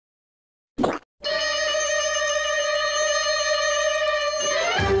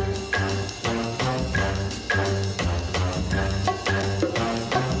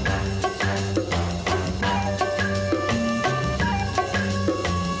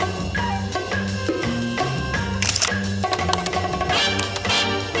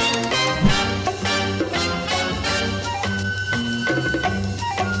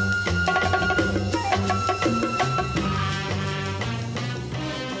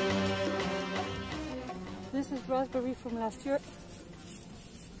this is raspberry from last year.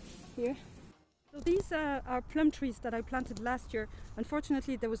 Here. So these are plum trees that I planted last year.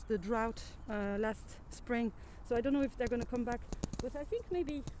 Unfortunately, there was the drought last spring, so I don't know if they're going to come back. But I think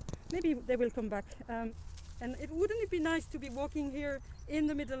maybe they will come back. And wouldn't it be nice to be walking here in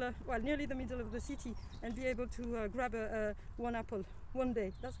the middle, well, nearly the middle of the city, and be able to grab one apple one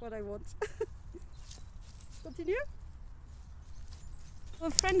day? That's what I want. Continue.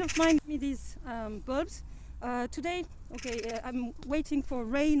 A friend of mine gave me these bulbs today. Okay, I'm waiting for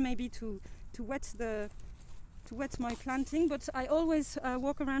rain maybe to wet my planting, but I always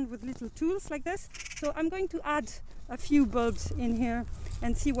walk around with little tools like this. So I'm going to add a few bulbs in here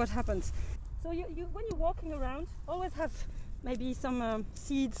and see what happens. So when you're walking around, always have maybe some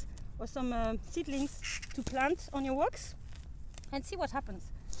seeds or some seedlings to plant on your walks and see what happens.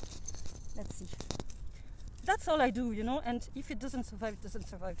 Let's see. That's all I do, you know, and if it doesn't survive, it doesn't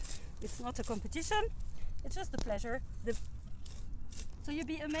survive. It's not a competition, it's just a pleasure. So you'll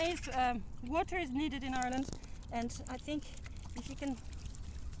be amazed, water is needed in Ireland, and I think if you can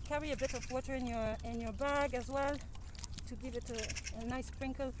carry a bit of water in your bag as well to give it a nice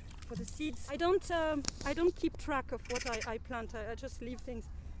sprinkle for the seeds. I don't keep track of what I plant. I just leave things,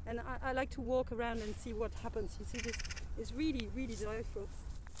 and I like to walk around and see what happens. You see, this is really, really delightful.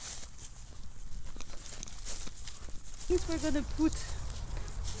 I think we're going to put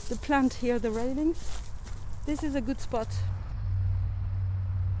the plant here, the railings. This is a good spot.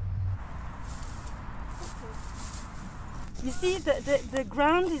 You see, the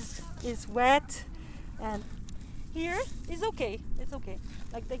ground is wet, and here is okay. It's okay.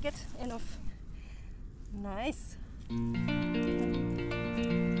 Like they get enough. Nice. Give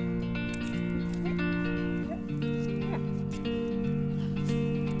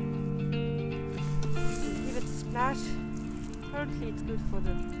it a splash. Apparently it's good for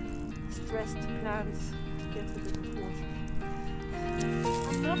the stressed plants to get a bit of water.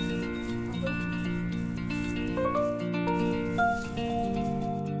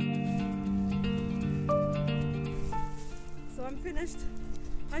 So I'm finished.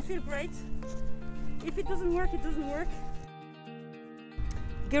 I feel great. If it doesn't work, it doesn't work.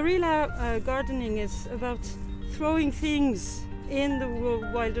 Guerrilla gardening is about throwing things in the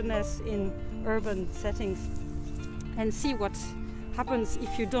wilderness in urban settings and see what happens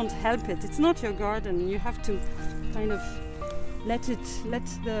if you don't help it. It's not your garden. You have to kind of let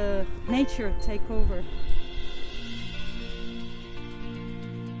the nature take over.